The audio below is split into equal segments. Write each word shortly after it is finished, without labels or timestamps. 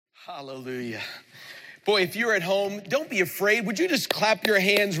Hallelujah. Boy, if you're at home, don't be afraid. Would you just clap your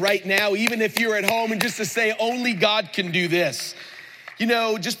hands right now, even if you're at home, and just to say, only God can do this. You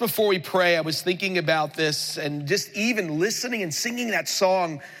know, just before we pray, I was thinking about this and just even listening and singing that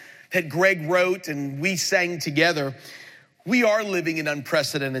song that Greg wrote and we sang together. We are living in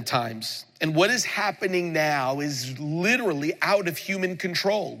unprecedented times. And what is happening now is literally out of human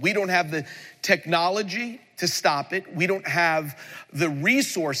control. We don't have the technology to stop it. We don't have the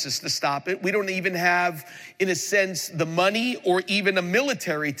resources to stop it. We don't even have, in a sense, the money or even a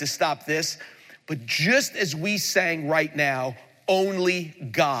military to stop this. But just as we sang right now, only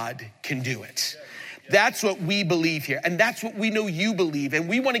God can do it. That's what we believe here. And that's what we know you believe. And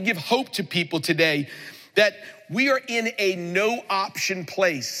we want to give hope to people today that we are in a no option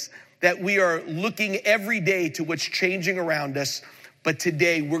place, that we are looking every day to what's changing around us. But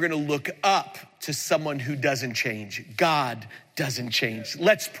today we're going to look up to someone who doesn't change. God doesn't change.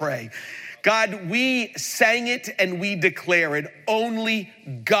 Let's pray. God, we sang it and we declare it. Only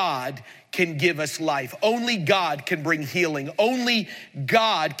God can give us life. Only God can bring healing. Only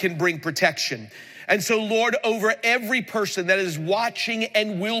God can bring protection. And so, Lord, over every person that is watching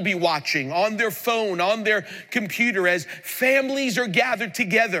and will be watching on their phone, on their computer, as families are gathered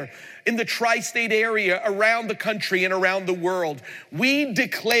together in the tri-state area, around the country and around the world, we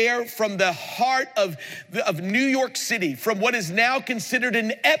declare from the heart of New York City, from what is now considered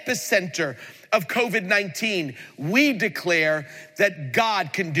an epicenter of COVID-19, we declare that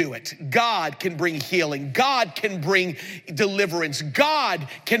God can do it. God can bring healing. God can bring deliverance. God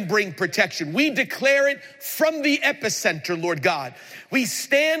can bring protection. We declare it from the epicenter, Lord God. We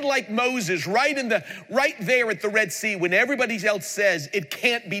stand like Moses right there at the Red Sea when everybody else says it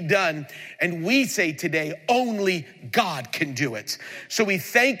can't be done. And we say today, only God can do it. So we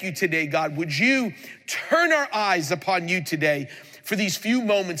thank you today, God. Would you turn our eyes upon you today for these few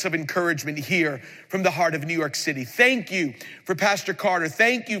moments of encouragement here from the heart of New York City. Thank you for Pastor Carter.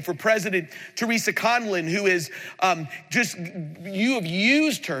 Thank you for President Teresa Conlon, who is you have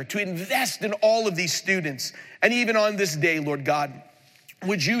used her to invest in all of these students. And even on this day, Lord God,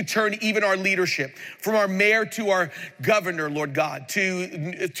 would you turn even our leadership from our mayor to our governor, Lord God,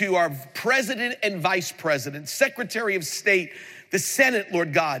 to our president and vice president, secretary of state, the Senate,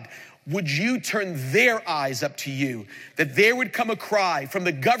 Lord God. Would you turn their eyes up to you, that there would come a cry from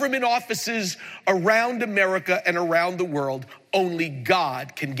the government offices around America and around the world, only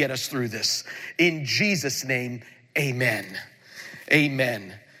God can get us through this. In Jesus' name, amen.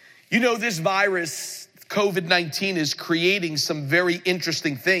 Amen. You know, this virus, COVID-19, is creating some very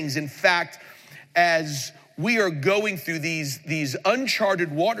interesting things. In fact, as we are going through these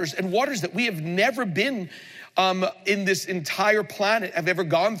uncharted waters and waters that we have never been in this entire planet have ever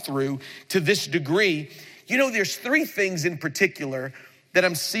gone through to this degree. You know, there's three things in particular that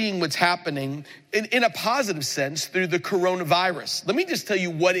I'm seeing what's happening in a positive sense through the coronavirus. Let me just tell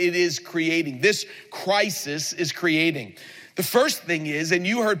you what it is creating. This crisis is creating. The first thing is, and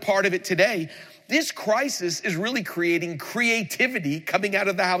you heard part of it today, this crisis is really creating creativity coming out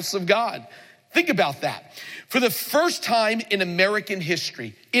of the house of God. Think about that. For the first time in American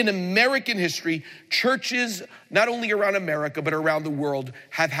history, churches, not only around America, but around the world,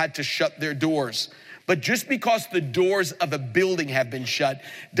 have had to shut their doors. But just because the doors of a building have been shut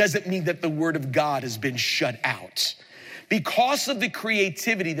doesn't mean that the word of God has been shut out. Because of the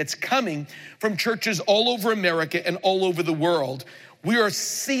creativity that's coming from churches all over America and all over the world, we are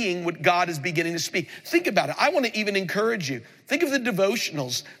seeing what God is beginning to speak. Think about it. I want to even encourage you. Think of the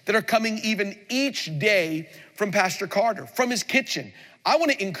devotionals that are coming even each day from Pastor Carter, from his kitchen. I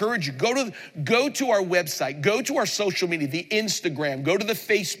want to encourage you, go to our website, go to our social media, the Instagram, go to the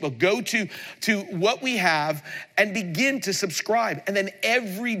Facebook, go to what we have and begin to subscribe. And then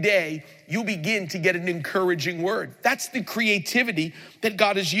every day you'll begin to get an encouraging word. That's the creativity that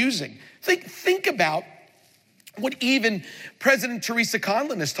God is using. Think about what even President Teresa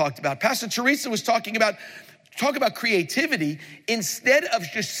Conlon has talked about. Pastor Teresa was talking about creativity. Instead of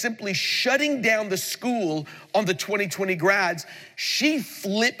just simply shutting down the school on the 2020 grads, she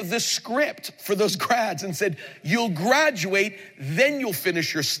flipped the script for those grads and said, you'll graduate, then you'll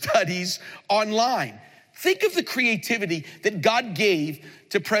finish your studies online. Think of the creativity that God gave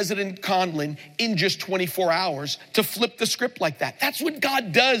to President Conlon in just 24 hours to flip the script like that. That's what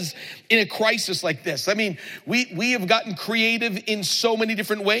God does in a crisis like this. I mean, we have gotten creative in so many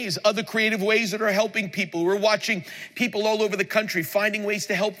different ways, other creative ways that are helping people. We're watching people all over the country finding ways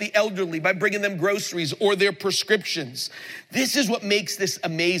to help the elderly by bringing them groceries or their prescriptions. This is what makes this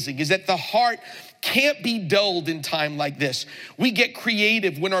amazing, is at the heart can't be dulled in time like this. We get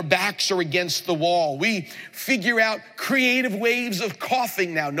creative when our backs are against the wall. We figure out creative ways of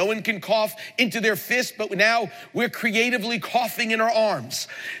coughing now. No one can cough into their fist, but now we're creatively coughing in our arms.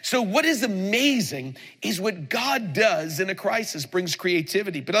 So what is amazing is what God does in a crisis brings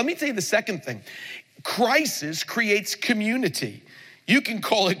creativity. But let me tell you the second thing. Crisis creates community. You can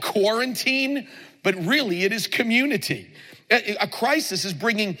call it quarantine, but really it is community. A crisis is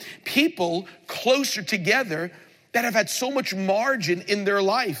bringing people closer together that have had so much margin in their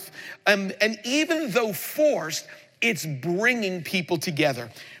life. And even though forced, it's bringing people together.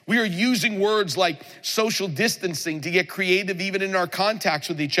 We are using words like social distancing to get creative even in our contacts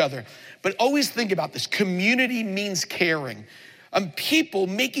with each other. But always think about this. Community means caring. People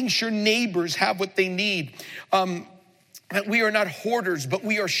making sure neighbors have what they need. That we are not hoarders, but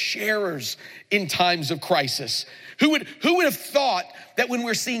we are sharers in times of crisis. Who would have thought that when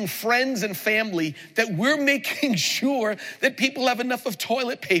we're seeing friends and family, that we're making sure that people have enough of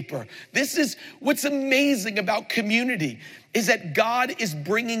toilet paper? This is what's amazing about community, is that God is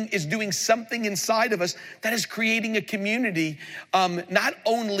doing something inside of us that is creating a community, not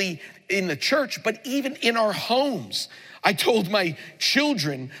only in the church, but even in our homes. I told my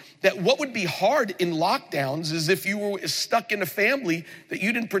children that what would be hard in lockdowns is if you were stuck in a family that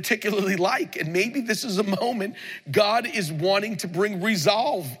you didn't particularly like. And maybe this is a moment God is wanting to bring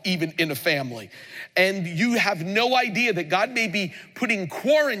resolve even in a family. And you have no idea that God may be putting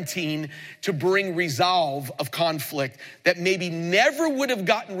quarantine to bring resolve of conflict that maybe never would have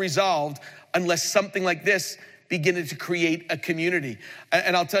gotten resolved unless something like this beginning to create a community.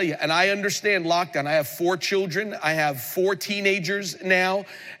 And I'll tell you, and I understand lockdown. I have 4 children. I have 4 teenagers now.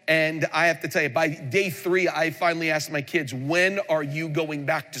 And I have to tell you, by day 3, I finally asked my kids, when are you going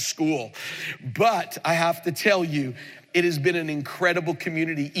back to school? But I have to tell you, it has been an incredible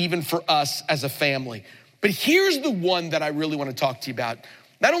community, even for us as a family. But here's the one that I really want to talk to you about.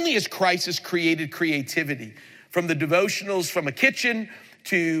 Not only has crisis created creativity, from the devotionals from a kitchen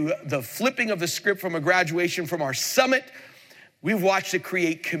to the flipping of the script from a graduation from our summit, we've watched it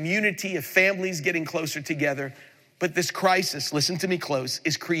create community of families getting closer together. But this crisis, listen to me close,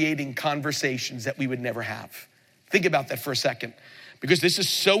 is creating conversations that we would never have. Think about that for a second, because this is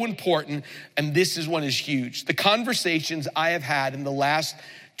so important, and this is one is huge. The conversations I have had in the last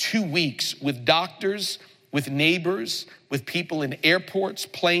 2 weeks with doctors, with neighbors, with people in airports,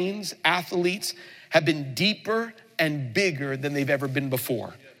 planes, athletes, have been deeper and bigger than they've ever been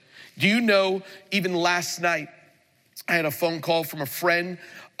before. Do you know, even last night, I had a phone call from a friend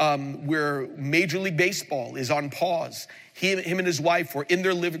where Major League Baseball is on pause. Him and his wife were in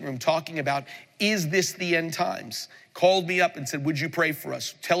their living room talking about, is this the end times? Called me up and said, would you pray for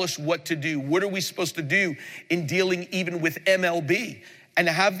us? Tell us what to do. What are we supposed to do in dealing even with MLB? And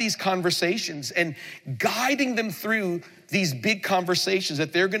to have these conversations and guiding them through these big conversations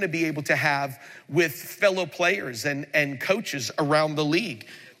that they're going to be able to have with fellow players and coaches around the league.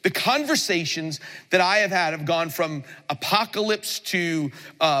 The conversations that I have gone from apocalypse to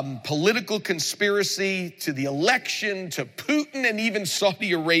political conspiracy to the election to Putin and even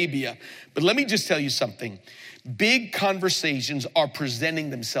Saudi Arabia. But let me just tell you something. Big conversations are presenting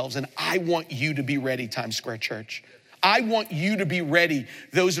themselves, and I want you to be ready, Times Square Church. I want you to be ready,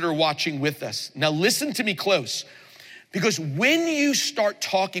 those that are watching with us. Now listen to me close, because when you start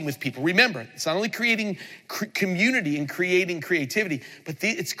talking with people, remember, it's not only creating community and creating creativity, but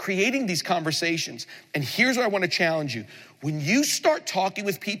it's creating these conversations. And here's what I want to challenge you. When you start talking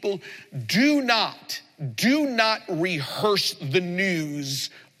with people, do not rehearse the news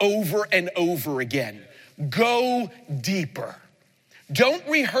over and over again. Go deeper. Don't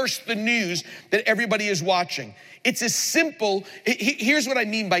rehearse the news that everybody is watching. It's as simple. Here's what I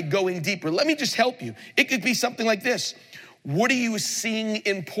mean by going deeper. Let me just help you. It could be something like this. What are you seeing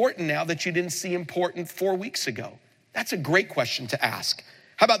important now that you didn't see important 4 weeks ago? That's a great question to ask.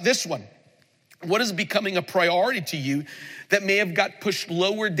 How about this one? What is becoming a priority to you that may have got pushed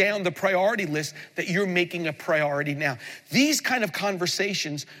lower down the priority list that you're making a priority now? These kind of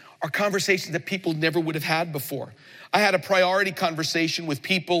conversations are conversations that people never would have had before. I had a priority conversation with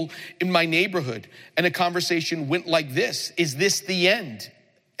people in my neighborhood, and a conversation went like this: is this the end?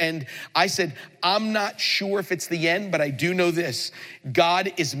 And I said, I'm not sure if it's the end, but I do know this.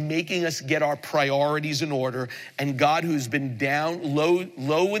 God is making us get our priorities in order. And God, who's been down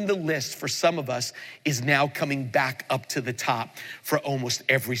low in the list for some of us, is now coming back up to the top for almost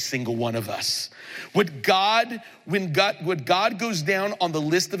every single one of us. When God goes down on the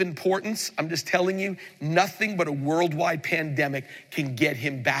list of importance, I'm just telling you, nothing but a worldwide pandemic can get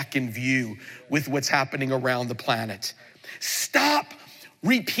him back in view with what's happening around the planet. Stop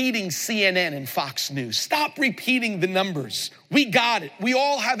repeating CNN and Fox News. Stop repeating the numbers. We got it. We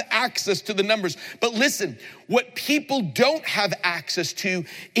all have access to the numbers. But listen, what people don't have access to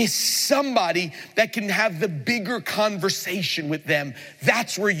is somebody that can have the bigger conversation with them.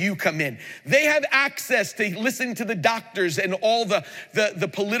 That's where you come in. They have access to listening to the doctors and all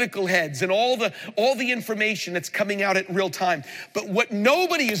the political heads and all the information that's coming out at real time. But what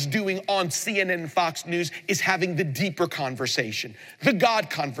nobody is doing on CNN and Fox News is having the deeper conversation, the God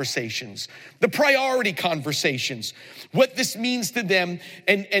conversations, the priority conversations, what this means to them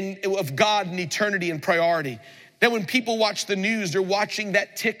and of God and eternity and priority. Now, when people watch the news, they're watching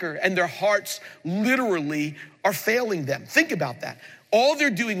that ticker and their hearts literally are failing them. Think about that. All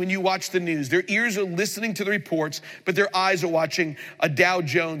they're doing when you watch the news, their ears are listening to the reports, but their eyes are watching a Dow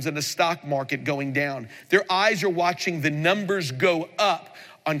Jones and a stock market going down. Their eyes are watching the numbers go up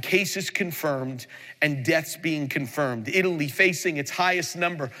on cases confirmed and deaths being confirmed. Italy facing its highest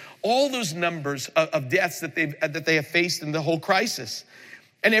number. All those numbers of deaths that they have faced in the whole crisis.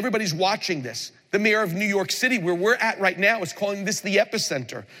 And everybody's watching this. The mayor of New York City, where we're at right now, is calling this the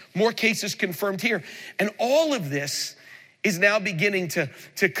epicenter. More cases confirmed here. And all of this is now beginning to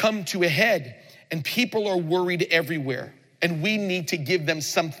come to a head. And people are worried everywhere. And we need to give them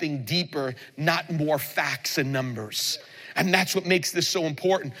something deeper, not more facts and numbers. And that's what makes this so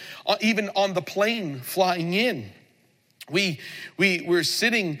important. Even on the plane flying in, we're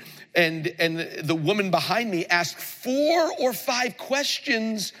sitting and the woman behind me asked 4 or 5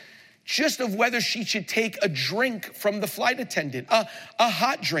 questions just of whether she should take a drink from the flight attendant, a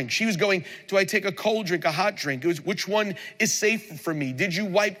hot drink. She was going, do I take a cold drink, a hot drink? It was, which one is safe for me? Did you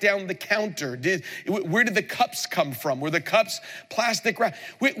wipe down the counter? Where did the cups come from? Were the cups plastic wrap?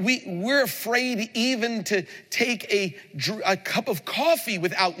 We're afraid even to take a cup of coffee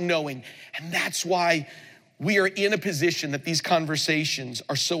without knowing. And that's why we are in a position that these conversations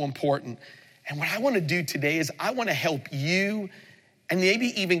are so important. And what I want to do today is I want to help you and maybe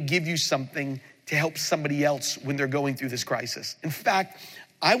even give you something to help somebody else when they're going through this crisis. In fact,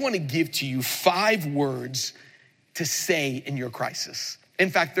 I want to give to you 5 words to say in your crisis. In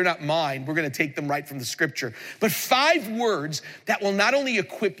fact, they're not mine. We're going to take them right from the scripture. But 5 words that will not only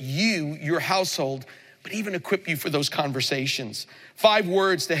equip you, your household, but even equip you for those conversations. 5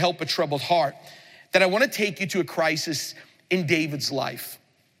 words to help a troubled heart. That I want to take you to a crisis in David's life.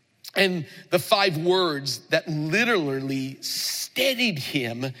 And the 5 words that literally steadied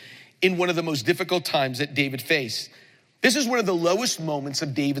him in one of the most difficult times that David faced. This is one of the lowest moments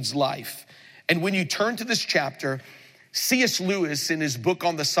of David's life. And when you turn to this chapter, C.S. Lewis in his book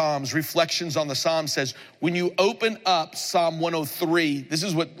on the Psalms, Reflections on the Psalms, says, when you open up Psalm 103, this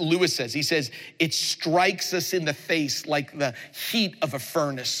is what Lewis says. He says, it strikes us in the face like the heat of a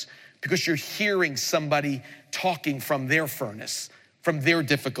furnace because you're hearing somebody talking from their furnace, from their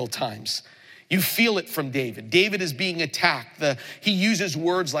difficult times. You feel it from David. David is being attacked. He uses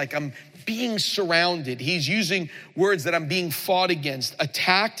words like, I'm being surrounded. He's using words that I'm being fought against,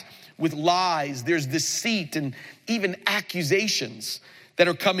 attacked with lies. There's deceit and even accusations that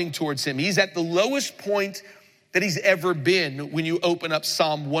are coming towards him. He's at the lowest point that he's ever been when you open up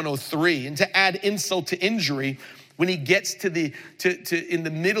Psalm 103. And to add insult to injury, when he gets to in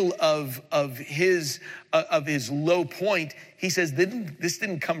the middle of his low point, he says, this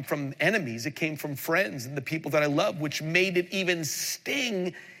didn't come from enemies. It came from friends and the people that I love, which made it even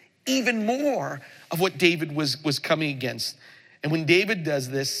sting even more of what David was coming against. And when David does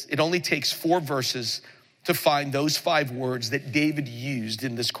this, it only takes 4 verses to find those 5 words that David used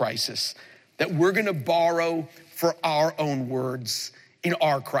in this crisis that we're going to borrow for our own words in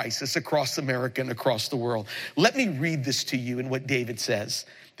our crisis across America and across the world. Let me read this to you in what David says.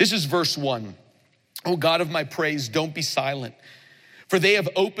 This is verse 1. O God of my praise, don't be silent. For they have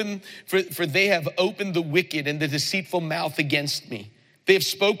opened the wicked and the deceitful mouth against me. They have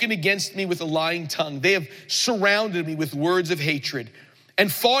spoken against me with a lying tongue. They have surrounded me with words of hatred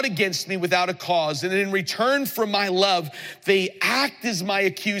and fought against me without a cause. And in return for my love, they act as my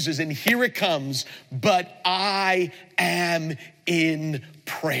accusers. And here it comes, but I am in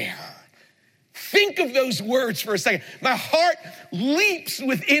prayer. Think of those words for a second. My heart leaps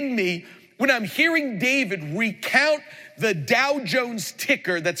within me when I'm hearing David recount the Dow Jones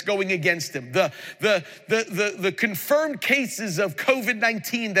ticker that's going against him, the confirmed cases of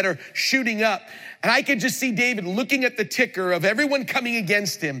COVID-19 that are shooting up. And I could just see David looking at the ticker of everyone coming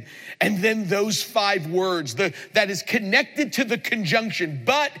against him. And then those 5 words that is connected to the conjunction,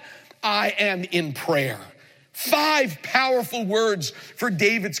 but I am in prayer. 5 powerful words for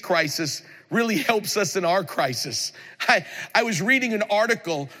David's crisis really helps us in our crisis. I was reading an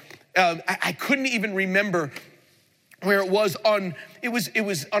article. I couldn't even remember where it was on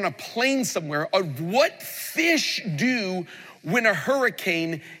a plane somewhere, of what fish do when a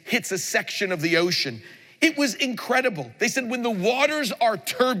hurricane hits a section of the ocean. It was incredible. They said when the waters are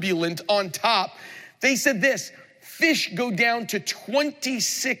turbulent on top, they said this, fish go down to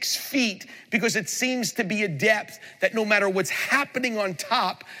 26 feet because it seems to be a depth that no matter what's happening on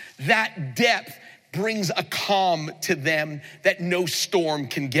top, that depth brings a calm to them that no storm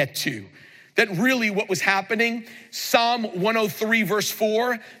can get to. That really what was happening, Psalm 103 verse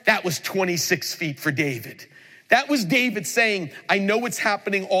 4, that was 26 feet for David. That was David saying, I know what's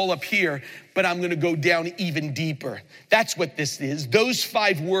happening all up here, but I'm gonna go down even deeper. That's what this is. Those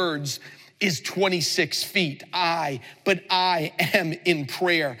 5 words is 26 feet. But I am in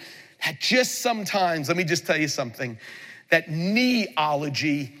prayer. Just sometimes, let me just tell you something, that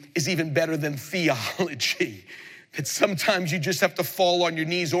kneeology is even better than theology. That sometimes you just have to fall on your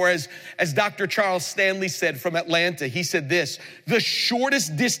knees. Or as Dr. Charles Stanley said from Atlanta, he said this, the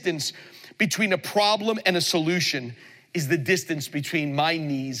shortest distance between a problem and a solution is the distance between my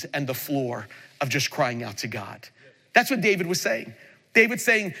knees and the floor of just crying out to God. That's what David was saying. David's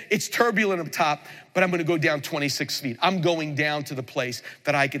saying, it's turbulent up top, but I'm gonna go down 26 feet. I'm going down to the place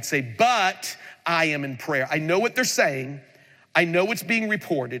that I could say, but I am in prayer. I know what they're saying. I know what's being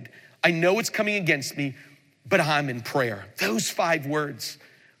reported. I know what's coming against me, but I'm in prayer. Those 5 words,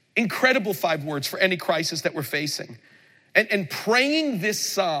 incredible 5 words for any crisis that we're facing. And praying this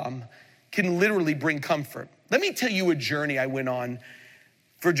psalm can literally bring comfort. Let me tell you a journey I went on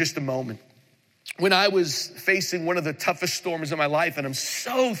for just a moment. When I was facing one of the toughest storms of my life, and I'm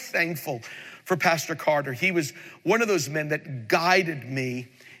so thankful for Pastor Carter. He was one of those men that guided me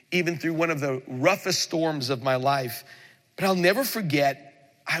even through one of the roughest storms of my life. But I'll never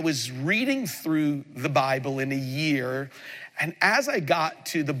forget, I was reading through the Bible in a year, and as I got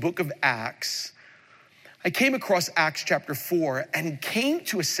to the book of Acts, I came across Acts chapter 4 and came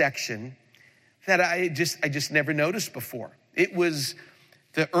to a section that I just never noticed before. It was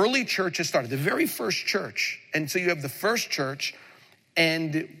the early church has started, the very first church. And so you have the first church,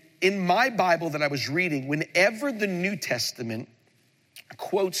 and in my Bible that I was reading, whenever the New Testament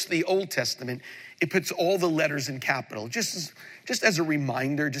quotes the Old Testament, it puts all the letters in capital, just as a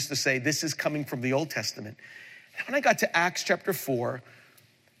reminder, just to say this is coming from the Old Testament. And when I got to Acts chapter 4,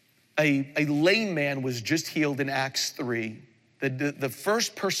 a lame man was just healed in Acts 3. The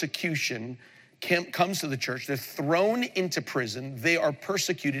first persecution comes to the church. They're thrown into prison. They are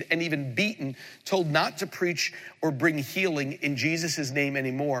persecuted and even beaten, told not to preach or bring healing in Jesus' name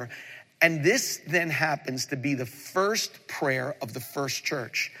anymore. And this then happens to be the first prayer of the first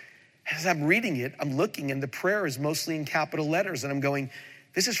church. As I'm reading it, I'm looking, and the prayer is mostly in capital letters. And I'm going,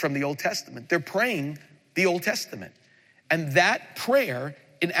 this is from the Old Testament. They're praying the Old Testament. And that prayer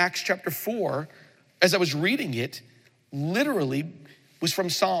in Acts chapter 4, as I was reading it, literally was from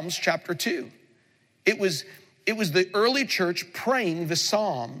Psalms chapter 2. It was the early church praying the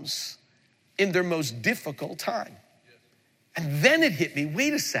Psalms in their most difficult time. And then it hit me,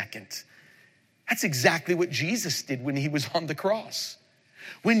 wait a second. That's exactly what Jesus did when he was on the cross.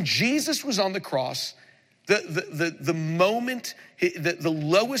 When Jesus was on the cross, the moment, the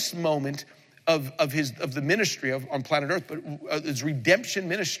lowest moment of the ministry on planet Earth, but his redemption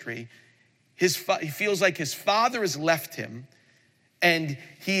ministry, he feels like his Father has left him, and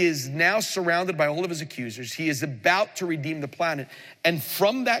he is now surrounded by all of his accusers. He is about to redeem the planet. And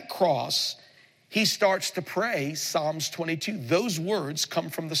from that cross, he starts to pray Psalms 22. Those words come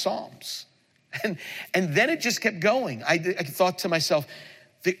from the Psalms. And then it just kept going. I thought to myself,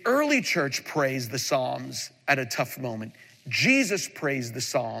 the early church prays the Psalms at a tough moment. Jesus prays the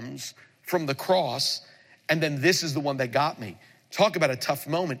Psalms from the cross. And then this is the one that got me. Talk about a tough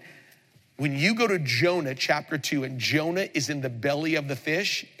moment. When you go to Jonah chapter 2 and Jonah is in the belly of the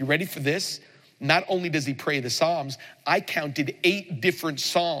fish, you ready for this? Not only does he pray the Psalms, I counted 8 different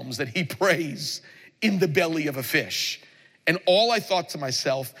Psalms that he prays in the belly of a fish. And all I thought to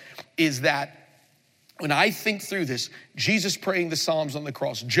myself is that when I think through this, Jesus praying the Psalms on the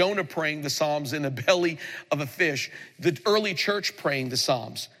cross, Jonah praying the Psalms in the belly of a fish, the early church praying the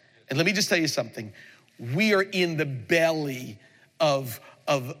Psalms. And let me just tell you something. We are in the belly of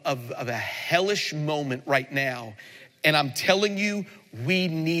a hellish moment right now. And I'm telling you, we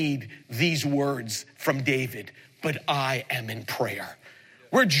need these words from David, but I am in prayer.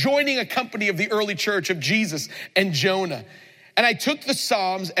 We're joining a company of the early church of Jesus and Jonah. And I took the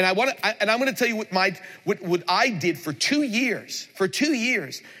Psalms, and I'm going to tell you what I did for 2 years. For 2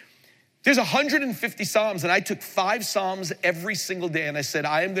 years, there's 150 Psalms, and I took 5 Psalms every single day, and I said,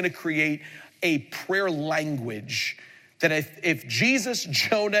 I am going to create a prayer language that if Jesus,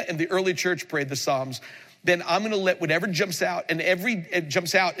 Jonah, and the early church prayed the Psalms, then I'm gonna let whatever jumps out it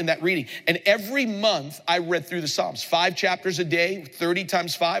jumps out in that reading. And every month I read through the Psalms, 5 chapters a day, 30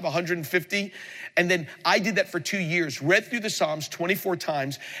 times 5, 150. And then I did that for 2 years, read through the Psalms 24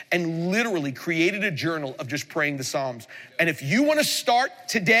 times and literally created a journal of just praying the Psalms. And if you wanna start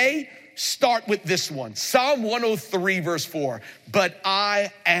today, start with this one. Psalm 103 verse 4, but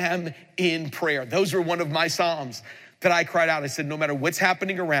I am in prayer. Those were one of my Psalms that I cried out. I said, no matter what's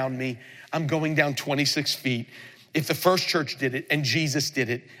happening around me, I'm going down 26 feet. If the first church did it and Jesus did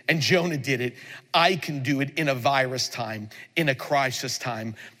it and Jonah did it, I can do it in a virus time, in a crisis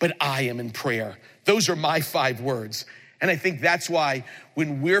time, but I am in prayer. Those are my 5 words. And I think that's why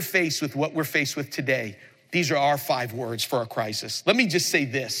when we're faced with what we're faced with today, these are our 5 words for a crisis. Let me just say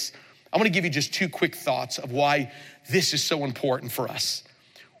this. I want to give you just 2 quick thoughts of why this is so important for us.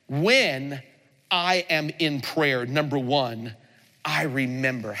 When I am in prayer, number 1, I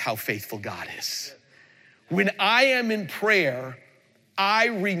remember how faithful God is. When I am in prayer, I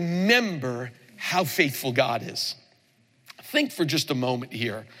remember how faithful God is. Think for just a moment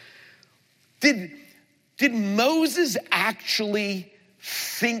here. Did Moses actually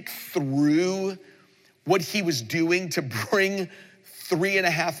think through what he was doing to bring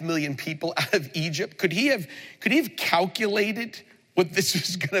 3.5 million people out of Egypt? Could he have calculated what this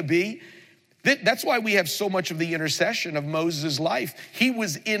was gonna be? That's why we have so much of the intercession of Moses' life. He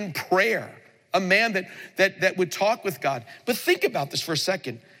was in prayer, a man that would talk with God. But think about this for a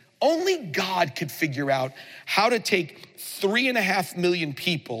second. Only God could figure out how to take 3.5 million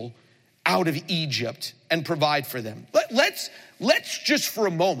people out of Egypt and provide for them. Let's just for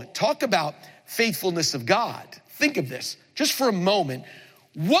a moment talk about faithfulness of God. Think of this, just for a moment.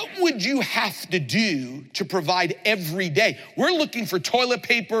 What would you have to do to provide every day? We're looking for toilet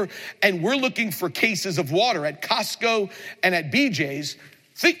paper and we're looking for cases of water at Costco and at BJ's.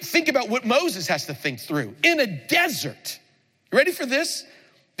 Think about what Moses has to think through in a desert. You ready for this?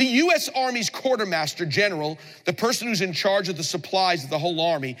 The U.S. Army's quartermaster general, the person who's in charge of the supplies of the whole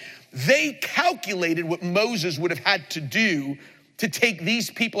army, they calculated what Moses would have had to do to take these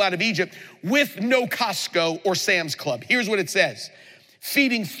people out of Egypt with no Costco or Sam's Club. Here's what it says.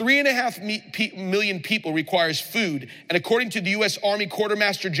 Feeding 3.5 million people requires food. And according to the U.S. Army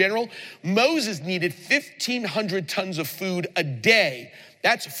Quartermaster General, Moses needed 1,500 tons of food a day.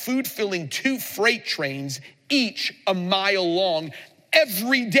 That's food filling 2 freight trains, each a mile long,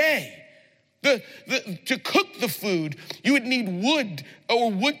 every day. To cook the food, you would need wood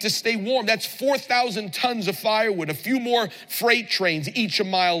to stay warm. That's 4,000 tons of firewood, a few more freight trains, each a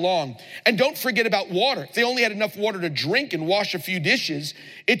mile long. And don't forget about water. If they only had enough water to drink and wash a few dishes,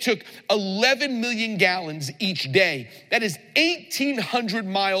 it took 11 million gallons each day. That is 1,800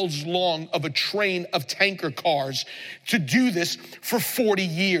 miles long of a train of tanker cars to do this for 40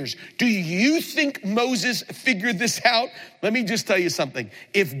 years. Do you think Moses figured this out? Let me just tell you something.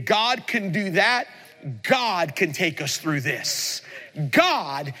 If God can do that, God can take us through this.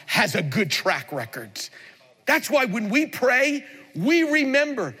 God has a good track record. That's why when we pray, we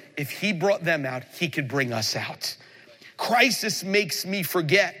remember if he brought them out, he could bring us out. Crisis makes me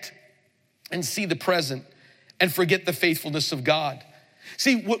forget and see the present and forget the faithfulness of God.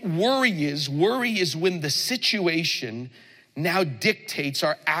 See, what worry is when the situation now dictates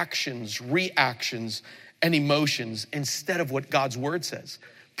our actions, reactions, and emotions instead of what God's word says.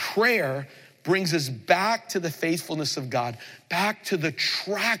 Prayer brings us back to the faithfulness of God, back to the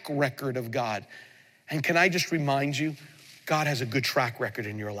track record of God. And can I just remind you, God has a good track record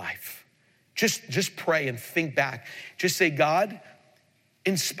in your life. Just pray and think back. Just say, God,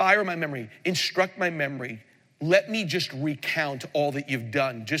 inspire my memory, instruct my memory. Let me just recount all that you've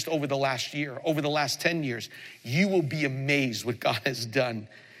done just over the last year, over the last 10 years. You will be amazed what God has done.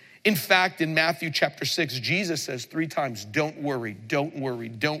 In fact, in Matthew chapter 6, Jesus says 3 times, don't worry, don't worry,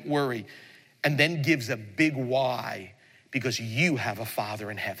 don't worry. And then gives a big why, because you have a Father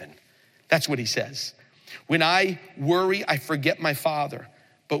in heaven. That's what he says. When I worry, I forget my Father.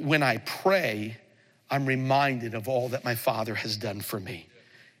 But when I pray, I'm reminded of all that my Father has done for me.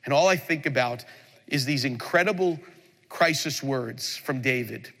 And all I think about is these incredible crisis words from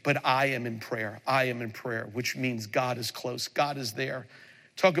David. But I am in prayer. I am in prayer, which means God is close. God is there.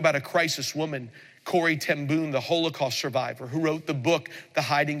 Talk about a crisis woman, Corrie ten Boom, the Holocaust survivor who wrote the book, The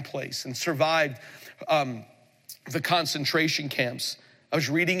Hiding Place, and survived the concentration camps. I was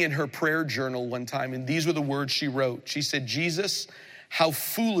reading in her prayer journal one time, and these were the words she wrote. She said, Jesus, how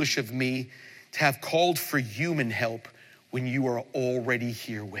foolish of me to have called for human help when you are already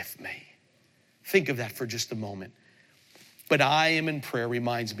here with me. Think of that for just a moment. But I am in prayer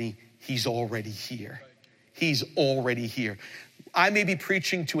reminds me he's already here. He's already here. I may be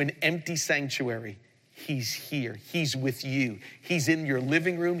preaching to an empty sanctuary. He's here. He's with you. He's in your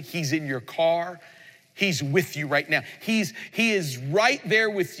living room. He's in your car. He's with you right now. He is right there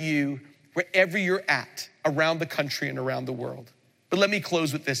with you wherever you're at around the country and around the world. But let me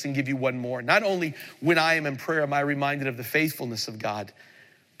close with this and give you one more. Not only when I am in prayer am I reminded of the faithfulness of God,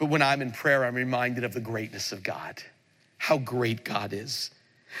 but when I'm in prayer, I'm reminded of the greatness of God, how great God is.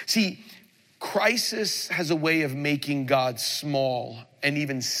 See, crisis has a way of making God small and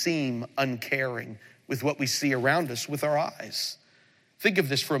even seem uncaring with what we see around us with our eyes. Think of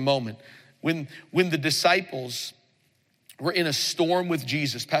this for a moment. When the disciples were in a storm with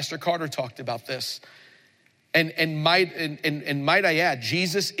Jesus, Pastor Carter talked about this, and might I add,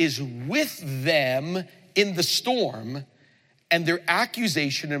 Jesus is with them in the storm, and their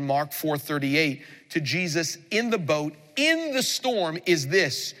accusation in Mark 4:38 to Jesus in the boat, in the storm, is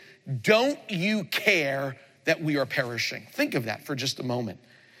this: don't you care that we are perishing? Think of that for just a moment.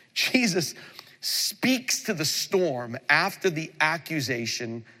 Jesus speaks to the storm after the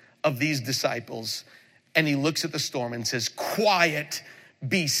accusation of these disciples, and he looks at the storm and says, quiet,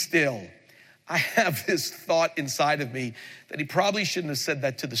 be still. I have this thought inside of me that he probably shouldn't have said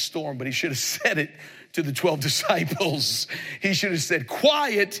that to the storm, but he should have said it to the 12 disciples. He should have said,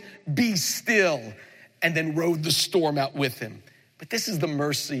 quiet, be still, and then rode the storm out with him. But this is the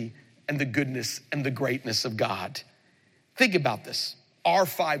mercy and the goodness and the greatness of God. Think about this. Our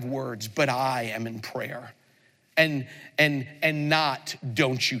 5 words, but I am in prayer. And not,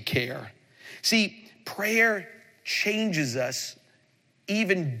 don't you care. See, prayer changes us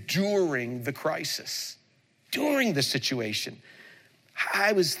even during the crisis, during the situation.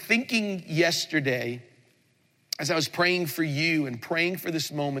 I was thinking yesterday, as I was praying for you and praying for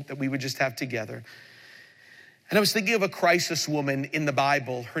this moment that we would just have together, and I was thinking of a crisis woman in the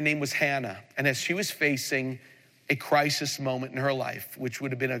Bible. Her name was Hannah. And as she was facing a crisis moment in her life, which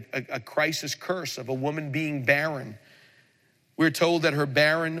would have been a crisis curse of a woman being barren, we're told that her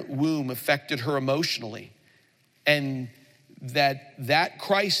barren womb affected her emotionally, and that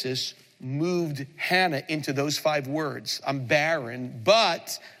crisis moved Hannah into those 5 words: I'm barren,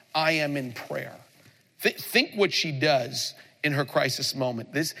 but I am in prayer. Think what she does in her crisis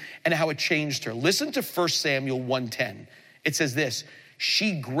moment, this and how it changed her. Listen to 1 Samuel 1:10. It says this: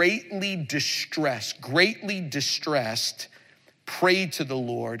 she greatly distressed, prayed to the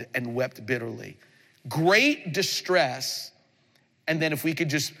Lord and wept bitterly. Great distress. And then if we could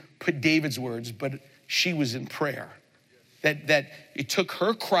just put David's words, but she was in prayer. That it took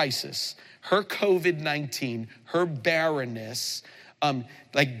her crisis, her COVID-19, her barrenness,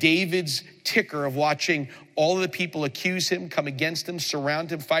 like David's ticker of watching all of the people accuse him, come against him,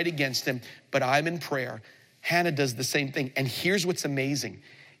 surround him, fight against him, but I'm in prayer. Hannah does the same thing. And here's what's amazing.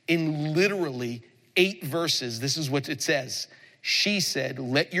 In literally 8 verses, this is what it says. She said,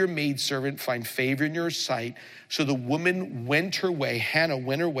 let your maidservant find favor in your sight. So the woman went her way, Hannah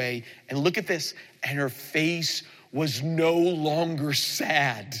went her way, and look at this, and her face was no longer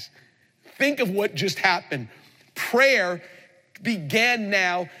sad. Think of what just happened. Prayer began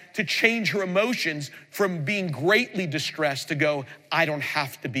now to change her emotions from being greatly distressed to go, I don't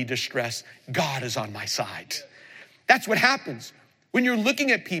have to be distressed. God is on my side. That's what happens when you're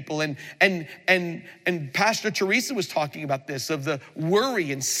looking at people, and Pastor Teresa was talking about this, of the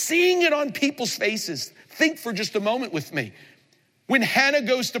worry and seeing it on people's faces. Think for just a moment with me. When Hannah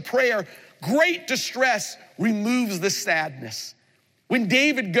goes to prayer, great distress removes the sadness. When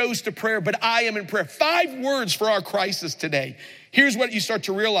David goes to prayer, but I am in prayer. 5 words for our crisis today. Here's what you start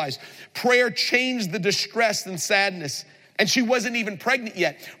to realize. Prayer changed the distress and sadness. And she wasn't even pregnant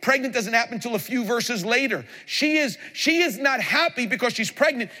yet. Pregnant doesn't happen until a few verses later. She is not happy because she's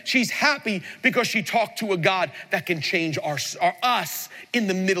pregnant. She's happy because she talked to a God that can change us in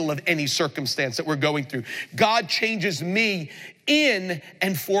the middle of any circumstance that we're going through. God changes me in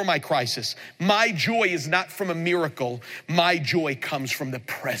and for my crisis. My joy is not from a miracle. My joy comes from the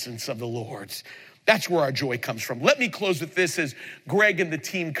presence of the Lord. That's where our joy comes from. Let me close with this as Greg and the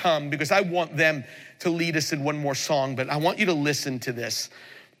team come, because I want them to lead us in one more song, but I want you to listen to this.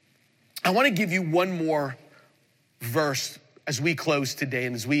 I want to give you one more verse as we close today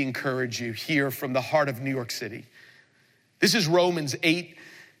and as we encourage you here from the heart of New York City. This is Romans 8,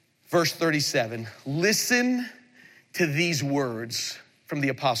 verse 37. Listen to these words from the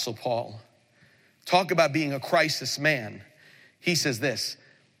Apostle Paul. Talk about being a crisis man. He says this,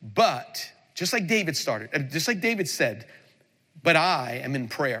 but just like David said, but I am in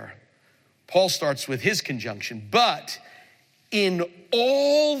prayer. Paul starts with his conjunction, but in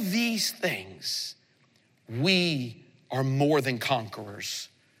all these things, we are more than conquerors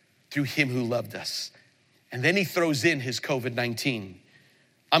through him who loved us. And then he throws in his COVID-19.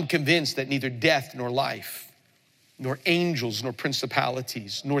 I'm convinced that neither death nor life, nor angels, nor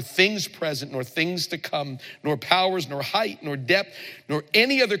principalities, nor things present, nor things to come, nor powers, nor height, nor depth, nor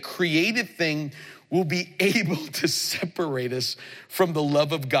any other created thing will be able to separate us from the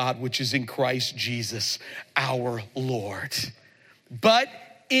love of God, which is in Christ Jesus, our Lord. But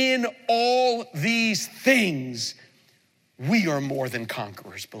in all these things, we are more than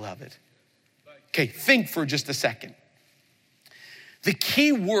conquerors, beloved. Okay, think for just a second. The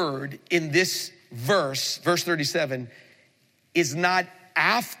key word in this verse 37, is not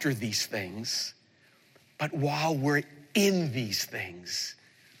after these things, but while we're in these things,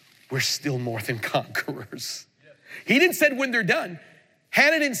 we're still more than conquerors. He didn't say when they're done.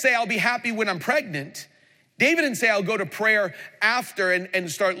 Hannah didn't say, I'll be happy when I'm pregnant. David didn't say, I'll go to prayer after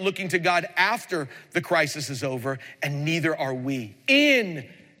and start looking to God after the crisis is over, and neither are we. In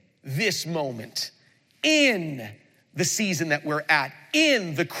this moment, in the season that we're at,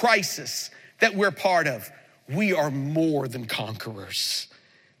 in the crisis that we're part of, we are more than conquerors.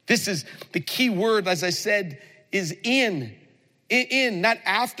 This is the key word, as I said, is in, not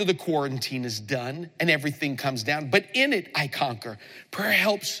after the quarantine is done and everything comes down, but in it I conquer. Prayer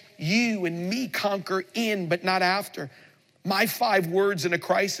helps you and me conquer in, but not after. My 5 words in a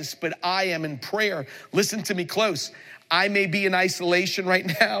crisis, but I am in prayer. Listen to me close. I may be in isolation right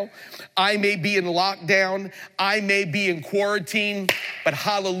now. I may be in lockdown. I may be in quarantine, but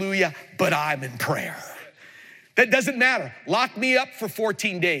hallelujah, but I'm in prayer. That doesn't matter. Lock me up for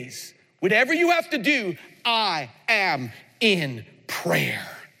 14 days. Whatever you have to do, I am in prayer.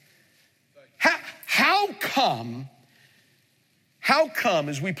 How come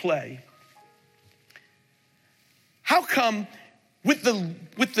as we play, how come with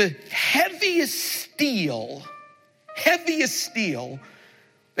the heaviest steel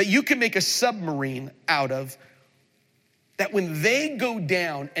that you can make a submarine out of, that when they go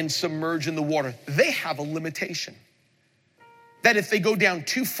down and submerge in the water, they have a limitation. That if they go down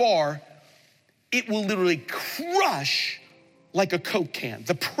too far, it will literally crush like a Coke can.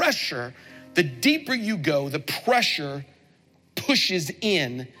 The pressure, the deeper you go, the pressure pushes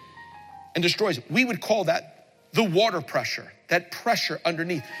in and destroys it. We would call that the water pressure, that pressure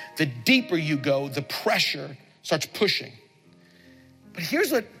underneath. The deeper you go, the pressure starts pushing. But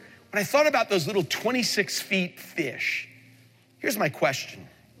here's when I thought about those little 26 feet fish, here's my question.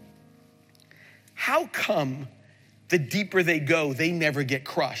 How come the deeper they go, they never get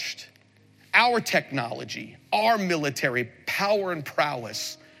crushed? Our technology, our military power and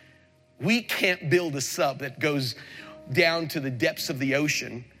prowess, we can't build a sub that goes down to the depths of the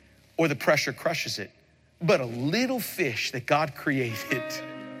ocean or the pressure crushes it. But a little fish that God created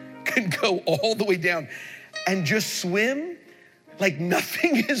can go all the way down and just swim like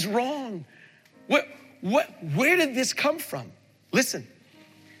nothing is wrong. Where did this come from? Listen,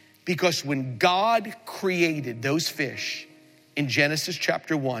 because when God created those fish in Genesis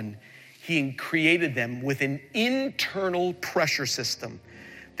chapter 1, he created them with an internal pressure system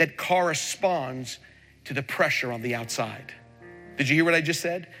that corresponds to the pressure on the outside. Did you hear what I just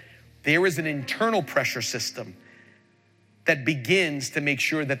said? There is an internal pressure system that begins to make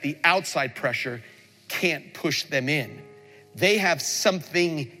sure that the outside pressure can't push them in. They have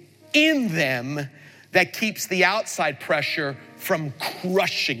something in them that keeps the outside pressure from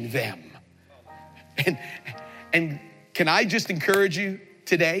crushing them. And can I just encourage you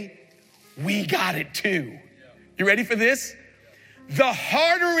today? We got it too. You ready for this? The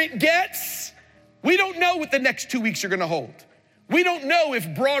harder it gets, we don't know what the next 2 weeks are gonna hold. We don't know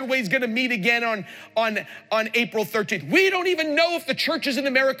if Broadway's gonna meet again on April 13th. We don't even know if the churches in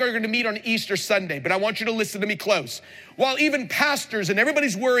America are gonna meet on Easter Sunday, but I want you to listen to me close. While even pastors and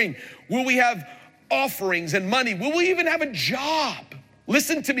everybody's worrying, will we have offerings and money? Will we even have a job?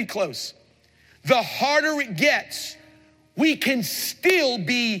 Listen to me close. The harder it gets, we can still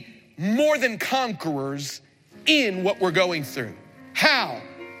be more than conquerors in what we're going through. How?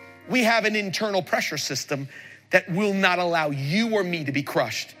 We have an internal pressure system that will not allow you or me to be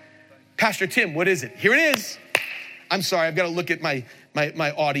crushed. Pastor Tim, what is it? Here it is. I'm sorry, I've got to look at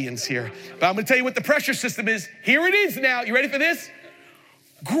my audience here. But I'm going to tell you what the pressure system is. Here it is now. You ready for this?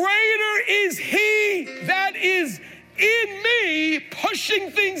 Greater is he that is in me,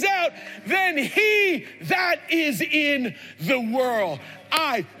 pushing things out, than he that is in the world.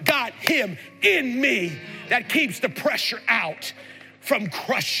 I got him in me that keeps the pressure out from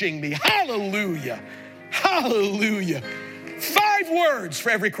crushing me. Hallelujah. Hallelujah. 5 words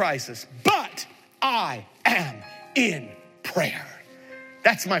for every crisis. But I am in prayer.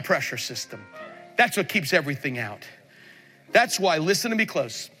 That's my pressure system. That's what keeps everything out. That's why, listen to me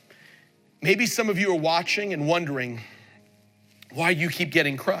close. Maybe some of you are watching and wondering, why you keep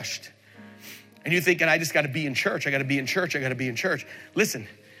getting crushed. And you're thinking, I just got to be in church. I got to be in church. I got to be in church. Listen,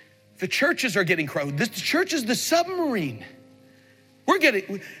 the churches are getting crushed. The church is the submarine.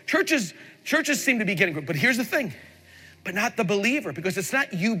 Churches seem to be getting crushed. But here's the thing, but not the believer, because it's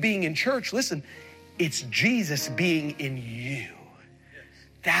not you being in church. Listen, it's Jesus being in you.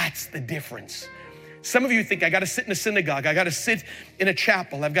 That's the difference. Some of you think, I got to sit in a synagogue. I got to sit in a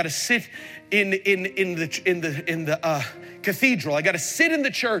chapel. I've got to sit in the cathedral. I got to sit in the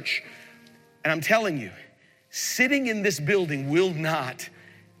church. And I'm telling you, sitting in this building will not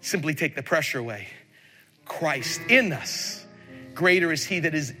simply take the pressure away. Christ in us, greater is he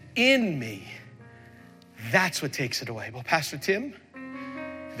that is in me. That's what takes it away. Well, Pastor Tim,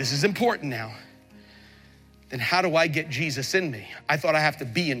 this is important now. Then how do I get Jesus in me? I thought I have to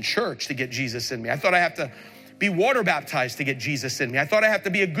be in church to get Jesus in me. I thought I have to be water baptized to get Jesus in me. I thought I have to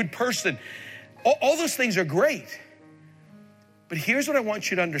be a good person. All those things are great. But here's what I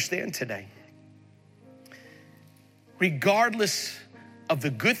want you to understand today. Regardless of the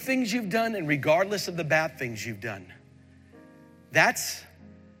good things you've done and regardless of the bad things you've done, that's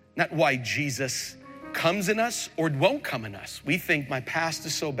not why Jesus comes in us or won't come in us. We think my past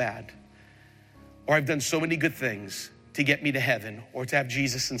is so bad, or I've done so many good things to get me to heaven or to have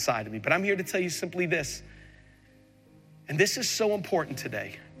Jesus inside of me. But I'm here to tell you simply this, and this is so important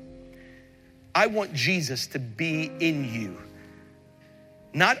today. I want Jesus to be in you,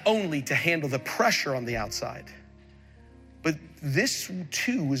 not only to handle the pressure on the outside, but this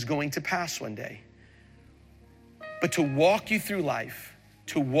too is going to pass one day. But to walk you through life,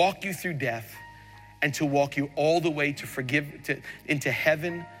 to walk you through death, and to walk you all the way into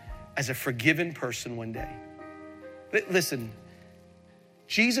heaven as a forgiven person one day. Listen,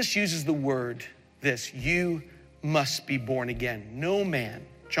 Jesus uses the word this, you must be born again. No man,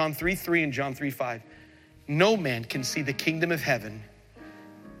 John 3:3 and John 3:5, no man can see the kingdom of heaven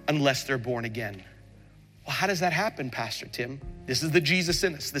unless they're born again. Well, how does that happen, Pastor Tim? This is the Jesus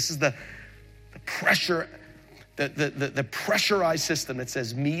in us. This is the pressure, the pressurized system that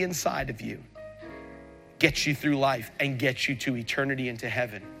says me inside of you gets you through life and gets you to eternity into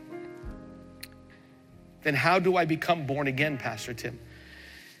heaven. Then how do I become born again, Pastor Tim?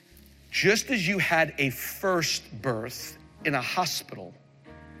 Just as you had a first birth in a hospital,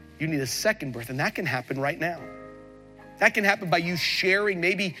 you need a second birth, and that can happen right now. That can happen by you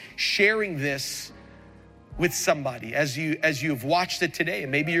maybe sharing this with somebody as you've watched it today.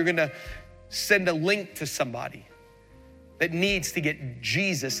 And maybe you're gonna send a link to somebody that needs to get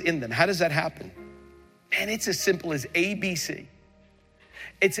Jesus in them. How does that happen? Man, it's as simple as ABC.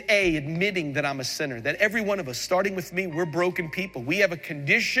 It's admitting that I'm a sinner, that every one of us, starting with me, we're broken people. We have a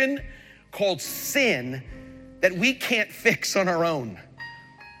condition called sin that we can't fix on our own.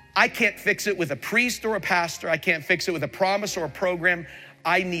 I can't fix it with a priest or a pastor. I can't fix it with a promise or a program.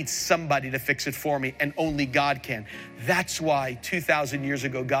 I need somebody to fix it for me, and only God can. That's why 2,000 years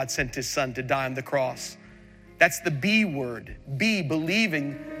ago, God sent his son to die on the cross. That's the B word,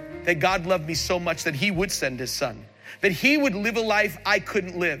 believing that God loved me so much that he would send his son, that he would live a life I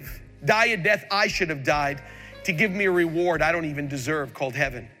couldn't live, die a death I should have died, to give me a reward I don't even deserve, called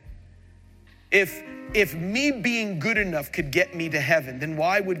heaven. If me being good enough could get me to heaven, then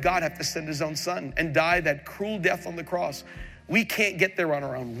why would God have to send his own son and die that cruel death on the cross? We can't get there on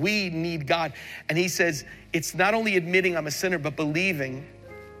our own. We need God. And he says, it's not only admitting I'm a sinner, but believing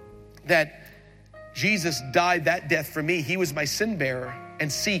that Jesus died that death for me. He was my sin bearer.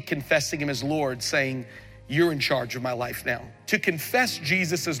 And confessing him as Lord, saying, you're in charge of my life now. To confess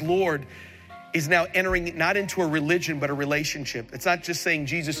Jesus as Lord is now entering not into a religion, but a relationship. It's not just saying,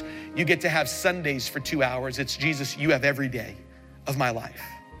 Jesus, you get to have Sundays for 2 hours. It's Jesus, you have every day of my life.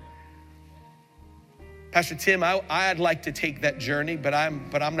 Pastor Tim, I'd like to take that journey, but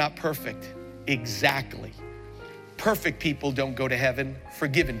I'm not perfect. Exactly. Perfect people don't go to heaven.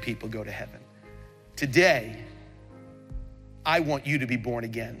 Forgiven people go to heaven. Today, I want you to be born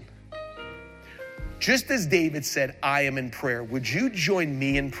again. Just as David said, I am in prayer. Would you join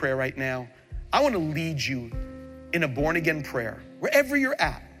me in prayer right now? I want to lead you in a born again prayer, wherever you're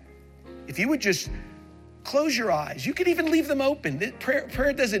at. If you would just close your eyes. You could even leave them open.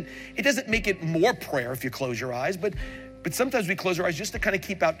 Prayer doesn't make it more prayer if you close your eyes, but sometimes we close our eyes just to kind of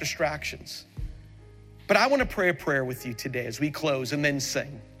keep out distractions. But I want to pray a prayer with you today as we close and then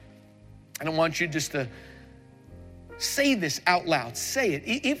sing. And I want you just to say this out loud. Say it.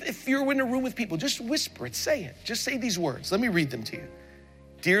 If you're in a room with people, just whisper it. Say it. Just say these words. Let me read them to you.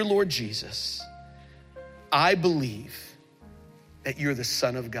 Dear Lord Jesus, I believe that you're the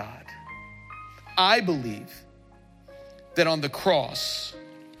Son of God. I believe that on the cross,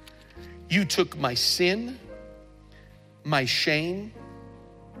 you took my sin, my shame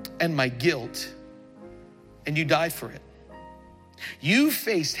and my guilt, and you died for it. You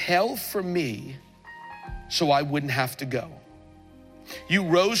faced hell for me so I wouldn't have to go. You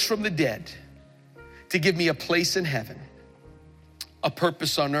rose from the dead to give me a place in heaven, a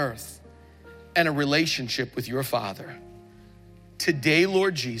purpose on earth, and a relationship with your Father. Today,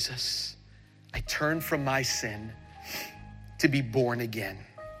 Lord Jesus, I turn from my sin to be born again.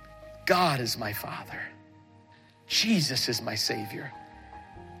 God is my Father. Jesus is my Savior.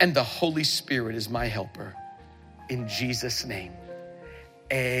 And the Holy Spirit is my helper. In Jesus' name,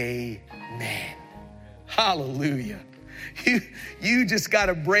 amen. Hallelujah. You just got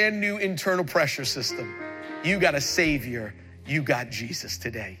a brand new internal pressure system. You got a Savior. You got Jesus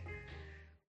today.